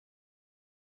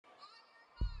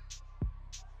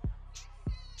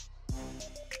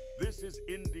This is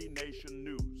Indy Nation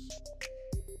News,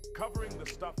 covering the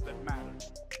stuff that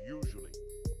matters, usually.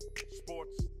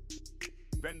 Sports,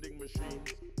 vending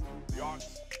machines, the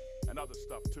arts, and other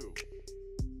stuff too.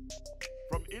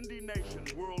 From Indy Nation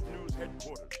World News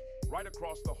Headquarters, right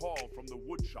across the hall from the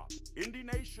wood shop, Indy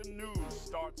Nation News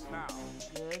starts now.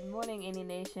 Good morning, Indy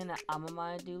Nation. I'm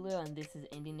Amaya Dulu, and this is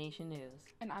Indy Nation News.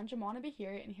 And I'm Jamana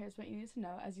Bahiri, and here's what you need to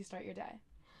know as you start your day.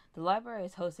 The library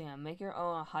is hosting a Make Your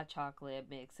Own Hot Chocolate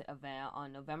Mix event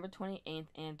on November 28th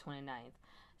and 29th.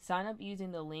 Sign up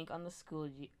using the link on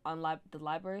the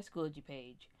library Schoology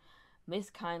page. Miss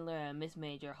Kindler and Miss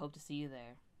Major hope to see you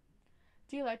there.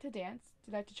 Do you like to dance?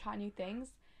 Do you like to try new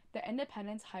things? The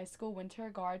Independence High School Winter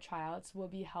Guard tryouts will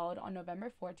be held on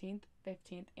November 14th,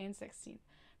 15th, and 16th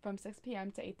from 6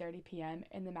 p.m. to 8:30 p.m.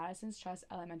 in the Madison's Trust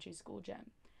Elementary School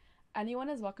gym. Anyone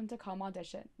is welcome to come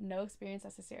audition. No experience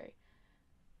necessary.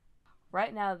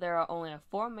 Right now, there are only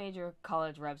 4 major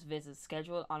college reps visits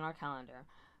scheduled on our calendar.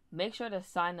 Make sure to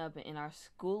sign up in our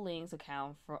School Links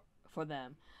account for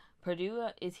them. Purdue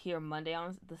is here Monday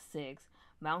on the 6th.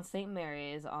 Mount St.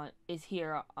 Mary is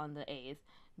here on the 8th.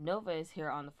 Nova is here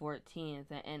on the 14th,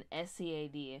 and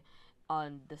SCAD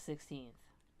on the 16th.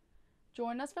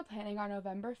 Join us for planning our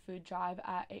November food drive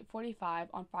at 8:45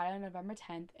 on Friday, November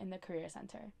 10th in the Career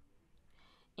Center.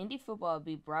 Indy football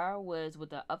beat Briarwoods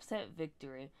with an upset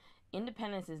victory.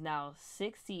 Independence is now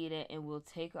 6th seeded and will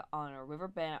take on a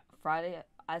Riverbend Friday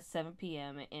at 7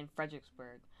 p.m. in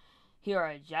Fredericksburg. Here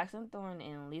are Jackson Thorne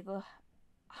and Lethal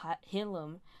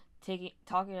Hillam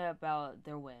talking about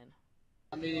their win.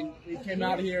 I mean, we came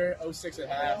out here 0-6 at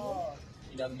half.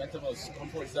 The mental was going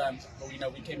towards them,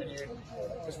 but we came in here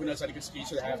because we know it's like a good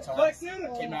speech at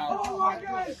halftime. Came out.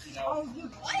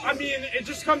 I mean, it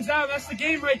just comes down. That's the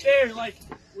game right there. Like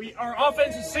our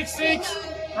offense is 6-6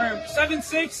 or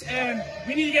 7-6, and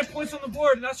we need to get points on the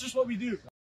board, and that's just what we do.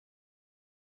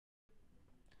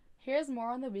 Here's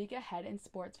more on the week ahead in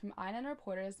sports from INN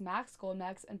reporters Max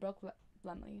Goldmax and Brooke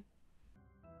Lemley.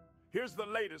 Here's the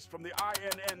latest from the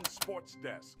INN Sports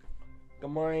Desk. Good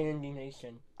morning, Indy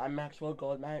Nation. I'm Maxwell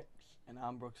Goldmax. And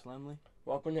I'm Brooks Lemley.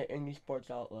 Welcome to Indy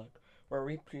Sports Outlook, where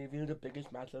we preview the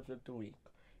biggest matchups of the week.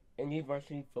 Indy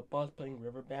varsity football is playing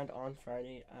Riverbend on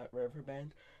Friday at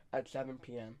Riverbend at 7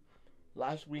 p.m.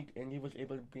 Last week, Indy was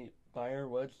able to beat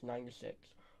Briarwoods 9-6.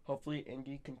 Hopefully,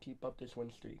 Indy can keep up this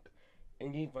win streak.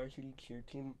 Indy varsity cheer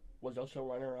team was also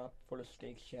runner-up for the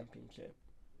state championship.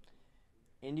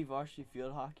 Indy varsity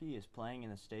field hockey is playing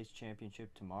in the state's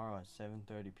championship tomorrow at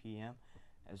 7:30 p.m.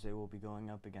 as they will be going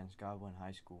up against Godwin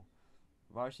High School.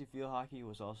 Varsity field hockey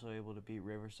was also able to beat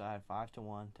Riverside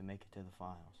 5-1 to make it to the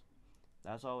finals.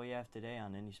 That's all we have today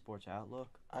on Indy Sports Outlook.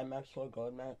 I'm Maxwell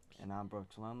Goldmax. And I'm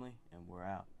Brooks Lemley, and we're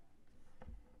out.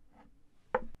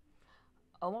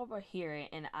 Omar Bahiri,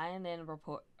 an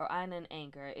INN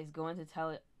anchor, is going to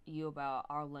tell you about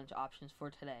our lunch options for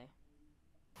today.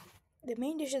 The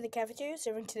main dishes of the cafeteria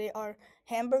serving today are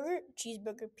hamburger,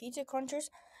 cheeseburger, pizza crunchers,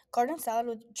 garden salad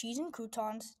with cheese and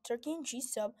croutons, turkey and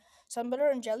cheese sub, sun butter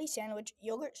and jelly sandwich,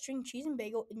 yogurt, string cheese and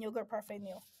bagel, and yogurt parfait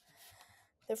meal.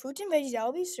 The fruits and veggies that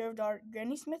will be served are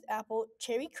Granny Smith apple,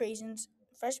 cherry craisins,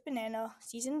 fresh banana,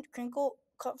 seasoned crinkle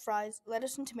cut fries,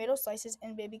 lettuce and tomato slices,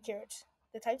 and baby carrots.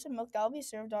 The types of milk that will be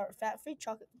served are fat-free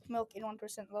chocolate milk and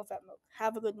 1% low-fat milk.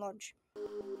 Have a good lunch.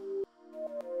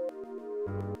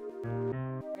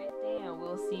 Great day, and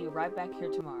we'll see you right back here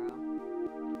tomorrow.